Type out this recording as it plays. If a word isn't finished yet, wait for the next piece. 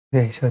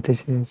Okay, so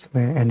this is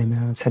where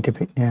animal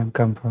scientific name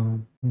come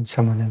from.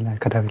 Salmonella,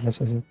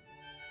 Cadaverella.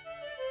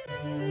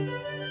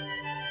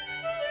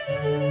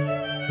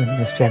 When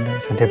you explain the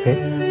scientific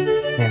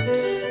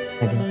names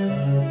like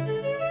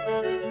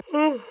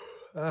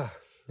this.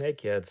 Hey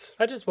kids,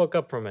 I just woke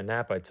up from a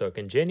nap I took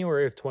in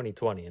January of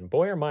 2020 and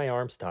boy are my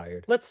arms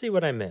tired. Let's see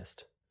what I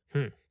missed.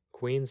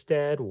 Queen's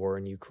dead, war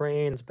in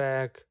Ukraine's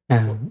back.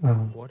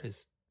 What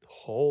is...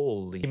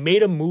 Holy... He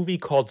made a movie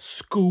called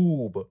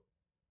Scoob!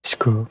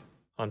 School.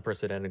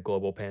 Unprecedented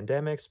global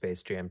pandemic,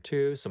 Space Jam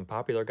 2, some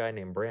popular guy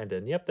named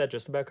Brandon. Yep, that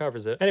just about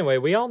covers it. Anyway,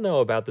 we all know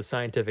about the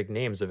scientific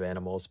names of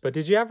animals, but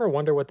did you ever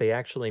wonder what they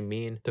actually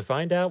mean? To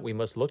find out, we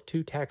must look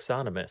to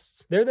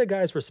taxonomists. They're the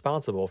guys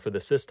responsible for the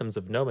systems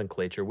of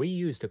nomenclature we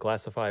use to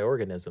classify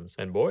organisms,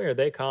 and boy are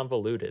they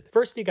convoluted.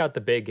 First you got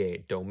the big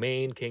 8,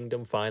 domain,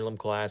 kingdom, phylum,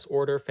 class,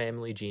 order,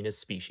 family, genus,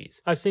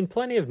 species. I've seen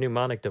plenty of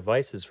mnemonic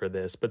devices for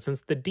this, but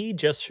since the D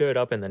just showed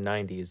up in the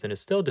 90s and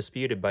is still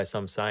disputed by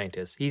some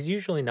scientists, he's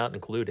usually not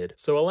included.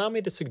 So allow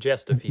me to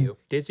suggest a few.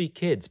 Dizzy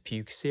kids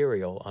puke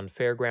cereal on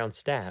fairground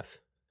staff.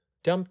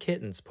 Dumb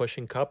kittens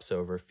pushing cups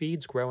over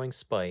feeds growing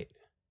spite.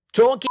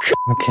 Donkey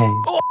Okay.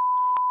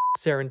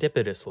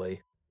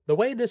 serendipitously. The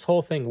way this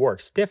whole thing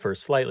works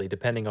differs slightly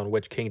depending on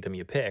which kingdom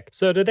you pick.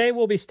 So today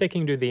we'll be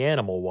sticking to the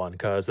animal one,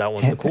 cause that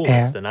one's the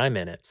coolest and I'm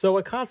in it. So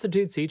what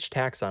constitutes each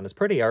taxon is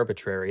pretty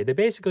arbitrary. They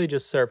basically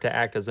just serve to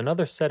act as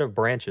another set of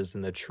branches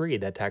in the tree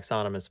that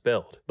taxonomists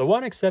build. The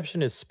one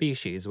exception is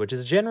species, which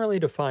is generally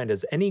defined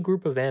as any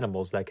group of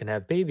animals that can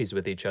have babies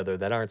with each other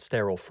that aren't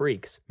sterile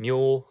freaks.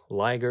 Mule,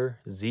 liger,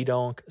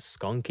 zedonk,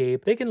 skunk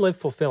ape, they can live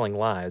fulfilling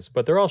lives,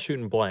 but they're all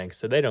shooting blanks,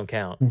 so they don't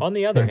count. On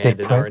the other hand,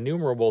 in our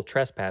innumerable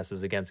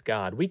trespasses against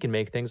God, we can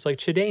make things like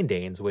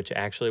chidandanes, which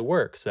actually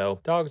work,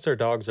 so dogs are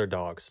dogs are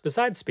dogs.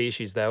 Besides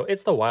species though,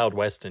 it's the Wild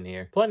West in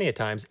here. Plenty of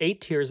times,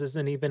 8 tiers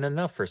isn't even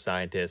enough for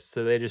scientists,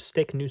 so they just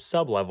stick new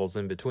sublevels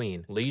in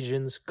between.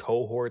 Legions,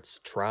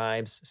 cohorts,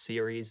 tribes,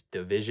 series,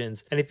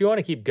 divisions, and if you want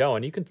to keep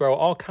going, you can throw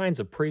all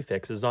kinds of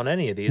prefixes on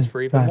any of these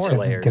for even more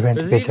layers.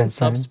 There's even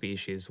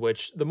subspecies,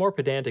 which the more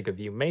pedantic of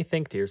you may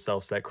think to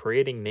yourselves that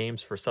creating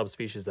names for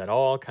subspecies at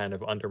all kind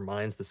of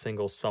undermines the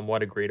single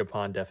somewhat agreed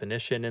upon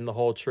definition in the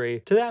whole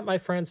tree. To that, my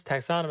friends,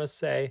 taxonomists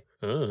say,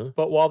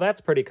 But while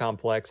that's pretty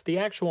complex, the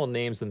actual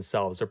names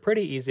themselves are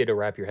pretty easy to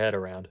wrap your head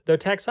around. Though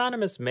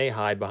taxonomists may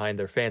hide behind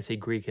their fancy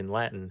Greek and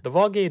Latin, the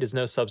Vulgate is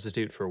no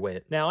substitute for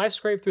wit. Now, I've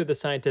scraped through the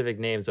scientific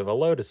names of a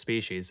load of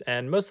species,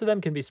 and most of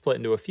them can be split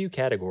into a few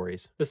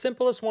categories. The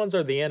simplest ones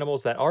are the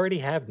animals that already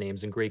have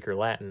names in Greek or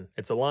Latin.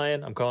 It's a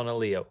lion, I'm calling it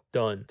Leo.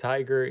 Done.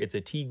 Tiger, it's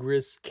a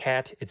tigris.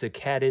 Cat, it's a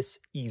catus.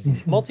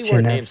 Easy.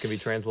 Multi-word names can be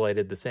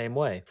translated the same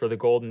way. For the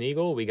golden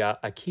eagle, we got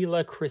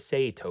Aquila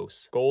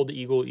chrysaetos. Gold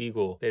eagle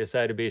eagle. They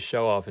decided to be a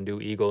show off and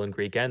do eagle in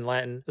Greek and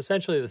Latin.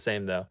 Essentially the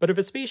same though. But if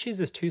a species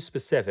is too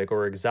specific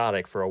or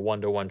exotic for a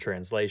one-to-one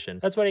translation,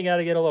 that's when you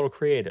gotta get a little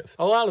creative.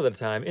 A lot of the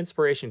time,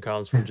 inspiration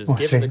comes from just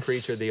giving the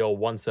creature the old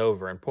once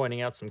over and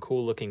pointing out some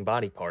cool looking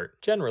body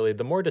part. Generally,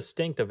 the more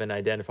distinct of an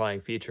identifying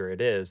feature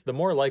it is, the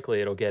more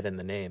likely it'll get in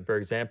the name. For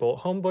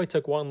example, Homeboy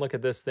took one look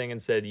at this thing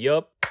and said,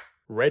 yup,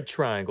 red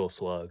triangle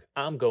slug.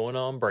 I'm going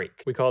on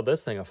break. We call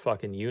this thing a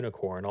fucking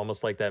unicorn,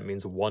 almost like that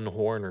means one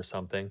horn or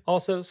something.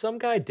 Also, some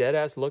guy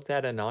deadass looked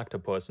at an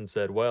octopus and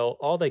said, well,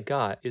 all they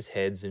got is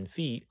heads and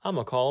feet.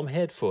 I'ma call them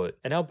headfoot.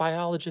 And now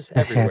biologists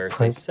everywhere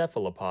say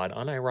cephalopod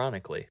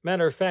unironically.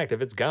 Matter of fact,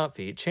 if it's got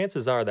feet,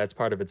 chances are that's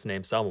part of its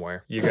name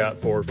somewhere. You got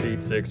 4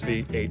 feet, 6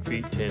 feet, 8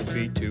 feet, 10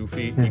 feet, 2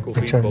 feet, equal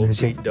feet, both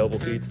feet, double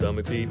feet,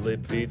 stomach feet,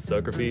 lip feet,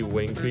 sucker feet,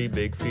 wing feet,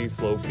 big feet,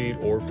 slow feet,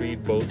 or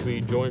feet, both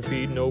feet, joint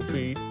feet, no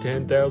feet,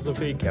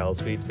 10,000 feet, cow's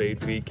feet, spade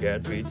feet,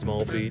 cat feet,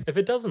 small feet. If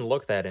it doesn't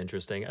look that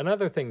interesting,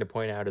 another thing to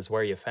point out is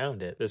where you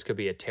found it. This could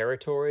be a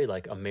territory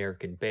like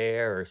American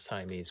bear or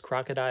Siamese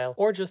crocodile,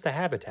 or just a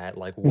habitat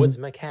like woods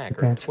macaque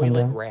or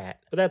toilet rat.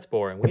 But that's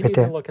boring. We need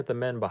to look at the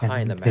men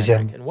behind the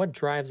magic and what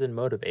drives and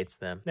motivates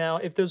them. Now,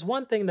 if there's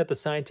one thing that the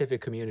scientific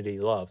community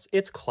loves,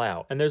 it's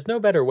clout. And there's no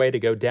better way to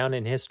go down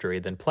in history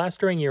than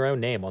plastering your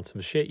own name on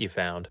some shit you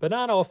found. But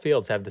not all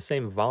fields have the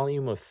same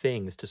volume of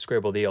things to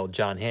scribble the old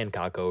John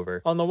Hancock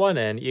over. On the one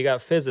end, you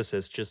got physicists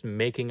just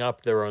making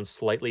up their own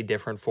slightly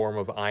different form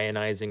of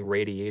ionizing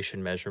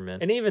radiation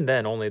measurement. And even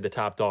then, only the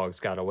top dogs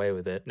got away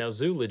with it. Now,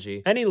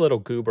 zoology, any little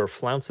goober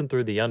flouncing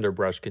through the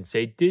underbrush can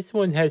say, this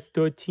one has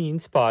 13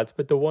 spots,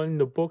 but the one in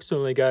the book's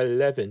only got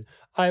 11.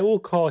 I will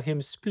call him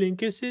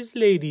Splinkus's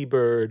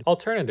ladybird.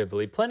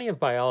 Alternatively, plenty of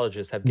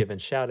biologists have given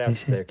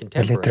shout-outs to their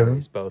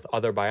contemporaries, both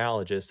other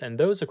biologists and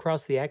those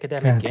across the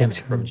academic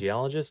gamut, from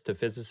geologists to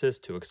physicists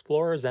to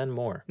explorers and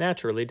more.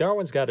 Naturally,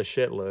 Darwin's got a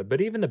shitload,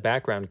 but even the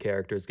background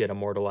characters get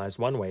immortalized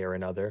one way or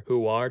another.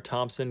 Who are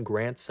Thomson,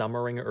 Grant,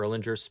 Summering,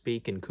 Erlanger,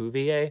 Speke, and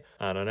Cuvier?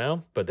 I don't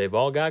know, but they've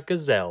all got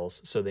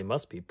gazelles, so they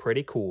must be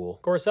pretty cool.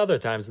 Of course, other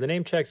times, the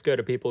name checks go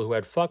to people who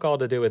had fuck all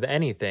to do with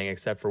anything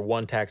except for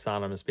one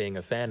taxonomist being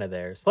a fan of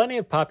theirs. Plenty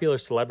of popular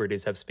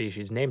celebrities have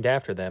species named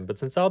after them, but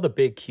since all the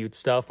big cute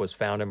stuff was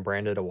found and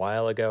branded a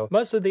while ago,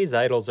 most of these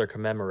idols are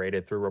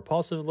commemorated through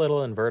repulsive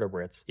little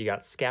invertebrates. You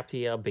got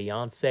Scaptia,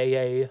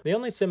 Beyonce. The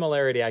only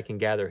similarity I can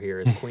gather here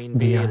is Queen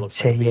Bee,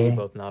 looks like bee,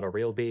 both not a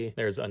real bee.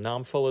 There's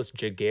Anomphilus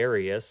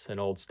gregarius, an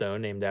old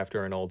stone named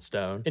after an old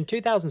stone. In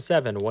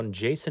 2007, one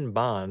Jason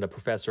Bond, a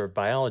professor of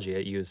biology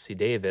at UC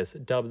Davis,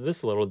 dubbed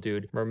this little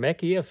dude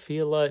Myrmecia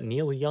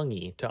Neil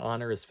Youngie to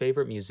honor his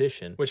favorite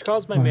musician, which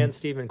caused my man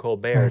Stephen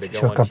Colbert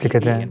to go on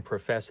TV and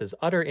profess his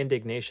utter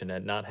indignation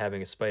at not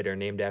having a spider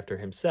named after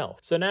himself.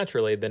 So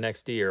naturally, the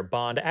next year,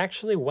 Bond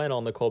actually went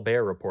on the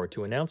Colbert Report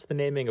to announce the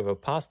naming of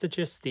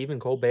apostachus Stephen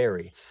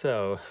Colbert.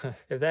 So,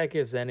 if that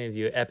gives any of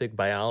you epic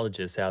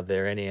biologists out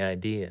there any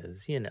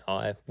ideas, you know,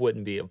 I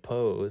wouldn't be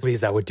opposed.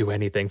 Please, I would do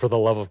anything. For the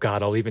love of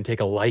God, I'll even take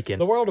a lichen.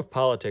 The world of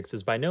politics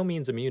is by no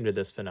means immune to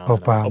this phenomenon.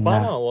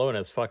 Obama alone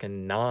has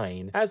fucking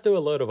 9, as do a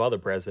load of other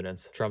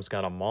presidents. Trump's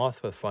got a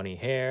moth with funny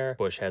hair,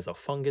 Bush has a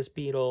fungus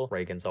beetle,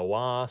 Reagan's a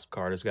wasp,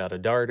 Carter's got a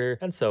darter,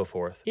 and so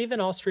forth. Even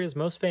Austria's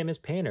most famous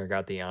painter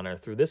got the honor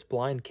through this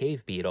blind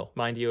cave beetle.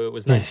 Mind you, it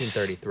was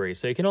 1933,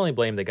 so you can only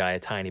blame the guy a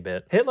tiny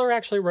bit. Hitler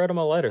actually wrote him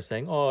a letter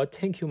saying, "Oh,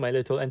 thank you, my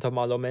little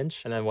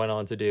entomologisch," and then went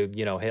on to do,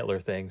 you know, Hitler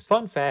things.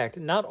 Fun fact,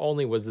 not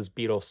only was this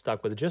beetle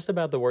stuck with just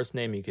about the worst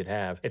name you could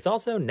have, it's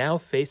also now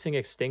facing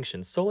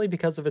extinction solely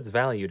because of its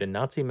value to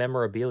Nazi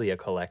memorabilia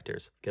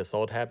collectors. Guess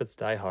old habits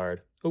die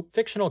hard.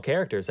 Fictional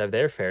characters have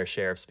their fair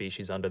share of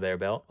species under their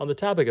belt. On the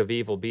topic of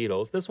evil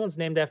beetles, this one's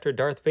named after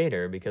Darth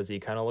Vader because he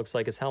kind of looks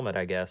like his helmet,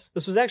 I guess.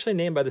 This was actually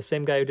named by the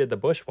same guy who did the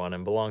Bush one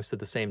and belongs to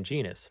the same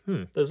genus.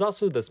 There's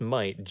also this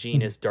mite,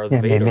 genus Darth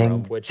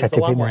Vaderum, which is a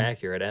lot more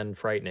accurate and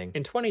frightening.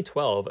 In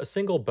 2012, a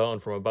single bone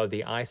from above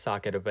the eye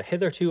socket of a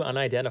hitherto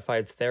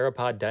unidentified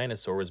theropod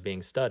dinosaur was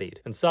being studied.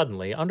 And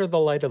suddenly, under the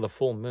light of the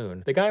full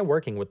moon, the guy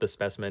working with the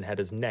specimen had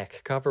his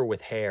neck covered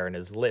with hair and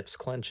his lips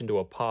clenched into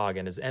a pog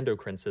and his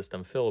endocrine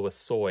system filled with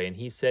soy, and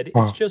he said,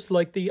 "It's just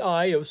like the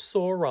eye of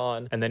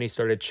Sauron." And then he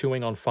started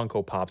chewing on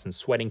Funko Pops and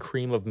sweating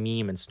cream of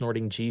meme and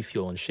snorting G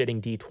Fuel and shitting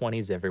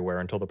D20s everywhere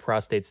until the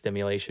prostate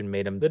stimulation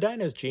made him. The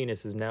dino's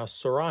genus is now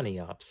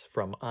Sauroniops,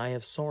 from Eye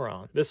of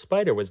Sauron. This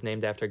spider was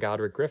named after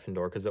Godric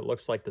Gryffindor because it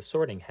looks like the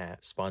Sorting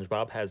Hat.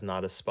 SpongeBob has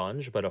not a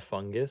sponge, but a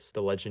fungus.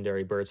 The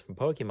legendary birds from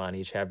Pokemon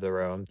each have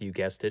their own, you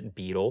guessed it,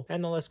 beetle,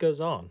 and the list goes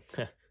on.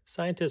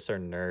 Scientists are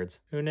nerds.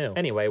 Who knew?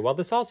 Anyway, while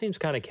this all seems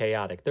kind of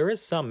chaotic, there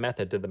is some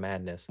method to the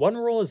madness. One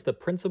rule is the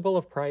principle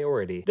of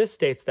priority. This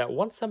states that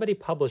once somebody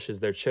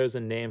publishes their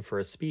chosen name for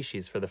a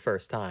species for the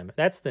first time,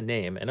 that's the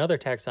name, and other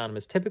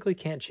taxonomists typically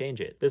can't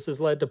change it. This has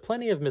led to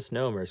plenty of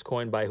misnomers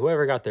coined by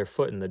whoever got their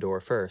foot in the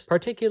door first,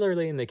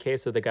 particularly in the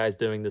case of the guys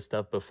doing this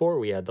stuff before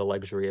we had the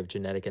luxury of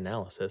genetic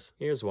analysis.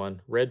 Here's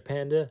one. Red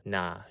panda?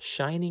 Nah.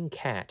 Shining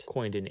cat,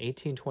 coined in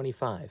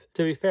 1825.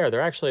 To be fair,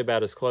 they're actually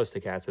about as close to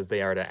cats as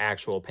they are to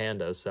actual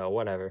pandas, so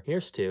whatever.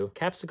 Here's 2.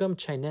 Capsicum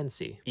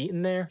chinense.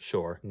 Eaten there?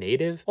 Sure.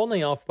 Native?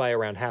 Only off by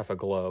around half a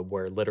globe,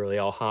 where literally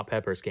all hot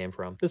peppers came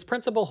from. This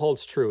principle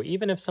holds true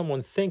even if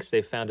someone thinks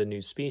they found a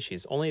new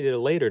species, only to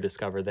later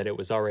discover that it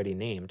was already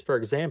named. For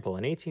example,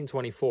 in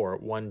 1824,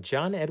 one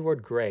John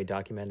Edward Gray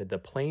documented the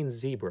plains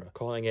zebra,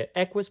 calling it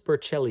Equus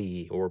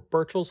burchellii, or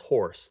Burchell's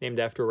horse, named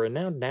after a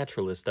renowned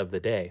naturalist of the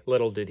day.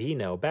 Little did he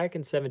know, back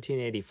in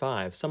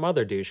 1785, some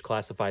other douche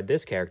classified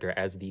this character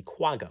as the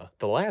quagga.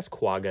 The last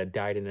quagga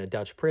died in a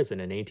Dutch prison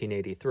in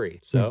 1883.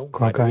 So,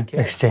 why do we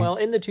care? Well,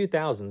 in the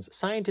 2000s,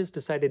 scientists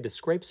decided to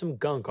scrape some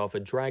gunk off a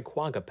dry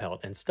quagga pelt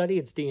and study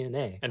its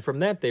DNA. And from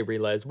that, they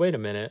realized, wait a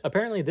minute,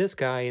 apparently this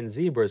guy and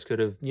zebras could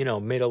have, you know,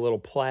 made a little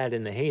plaid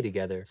in the hay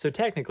together. So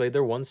technically,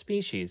 they're one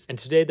species. And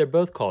today, they're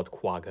both called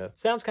quagga.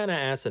 Sounds kind of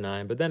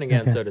asinine, but then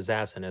again, so does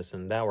asinus,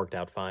 and that worked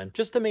out fine.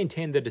 Just to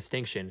maintain the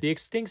distinction, the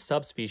extinct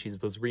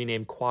subspecies was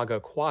renamed quagga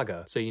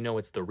quagga, so you know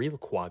it's the real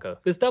quagga.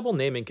 This double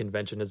naming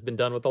convention has been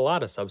done with a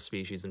lot of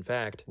subspecies, in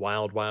fact.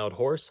 Wild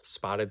horse,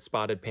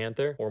 spotted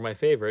panther, or my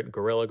favorite,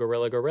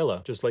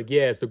 gorilla. Just like,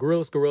 yeah, it's the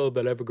gorillest gorilla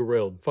that ever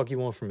gorilled. Fuck you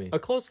want from me. A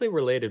closely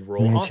related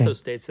rule also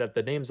states that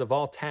the names of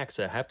all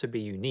taxa have to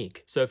be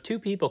unique. So if 2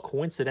 people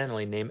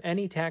coincidentally name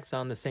any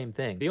taxon the same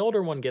thing, the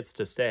older one gets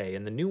to stay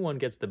and the new one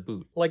gets the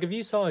boot. Like if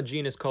you saw a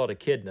genus called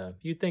echidna,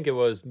 you'd think it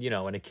was, you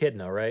know, an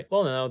echidna, right?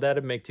 Well, no,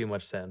 that'd make too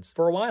much sense.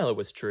 For a while it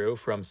was true,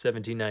 from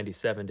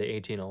 1797 to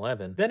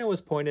 1811. Then it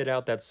was pointed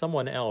out that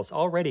someone else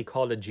already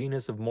called a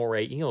genus of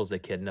moray eels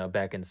echidna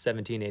back in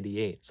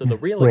 1788. So the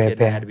real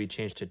echidna had to be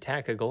changed to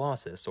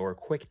Tachyglossus, or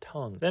quick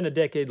tongue. Then a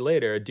decade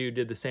later, a dude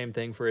did the same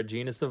thing for a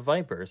genus of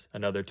vipers.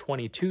 Another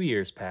 22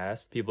 years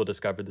passed, people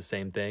discovered the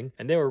same thing,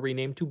 and they were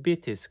renamed to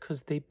Bitis,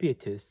 cause they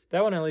bit us.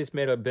 That one at least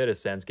made a bit of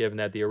sense, given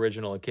that the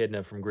original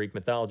echidna from Greek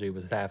mythology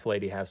was half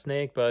lady, half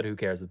snake, but who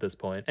cares at this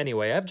point?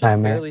 Anyway, I've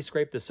just barely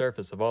scraped the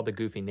surface of all the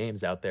goofy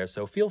names out there,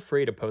 so feel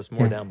free to post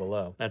more down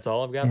below. That's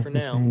all I've got for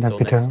now. Until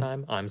next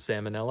time, I'm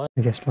Samonella.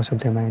 I guess most of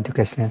them are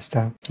educational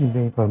stuff.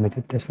 Very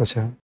permitted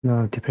exposure.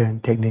 No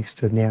different techniques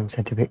to name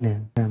scientific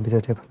name.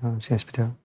 Video